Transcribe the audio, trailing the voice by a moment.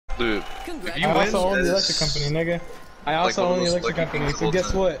Dude, if you I win, also own the electric company, nigga. I also one of own the those electric electric company, things so the guess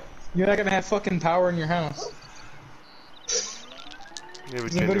whole what? You're not gonna have fucking power in your house. You have a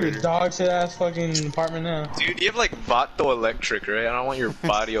You can go to your generator. dog shit ass fucking apartment now. dude, you have like Vato electric, right? I don't want your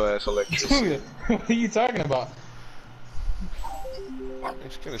Vadio ass electricity. Dude, what are you talking about?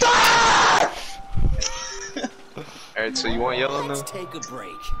 It's gonna Alright, so you want yellow now? Let's take a break.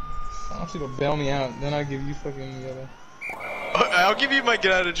 I want you to bail me out, then I'll give you fucking yellow. I'll give you my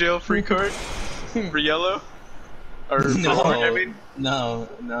get out of jail free card for yellow. Or for No, orange, I mean. no.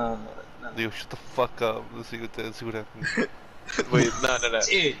 Leo, shut the fuck up. Let's see what happens. Wait, no.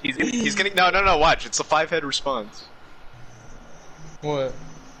 Dude. He's gonna no, watch. It's a 5-head response. What?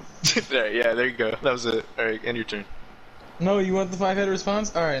 There, yeah, there you go. That was it. Alright, end your turn. No, you want the 5-head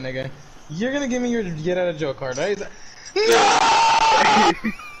response? Alright, nigga. You're gonna give me your get out of jail card, right? No!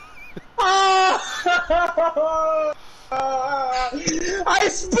 I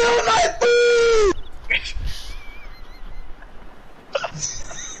spilled my food!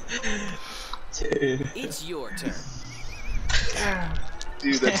 Dude. It's your turn.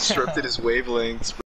 Dude, that disrupted his wavelengths.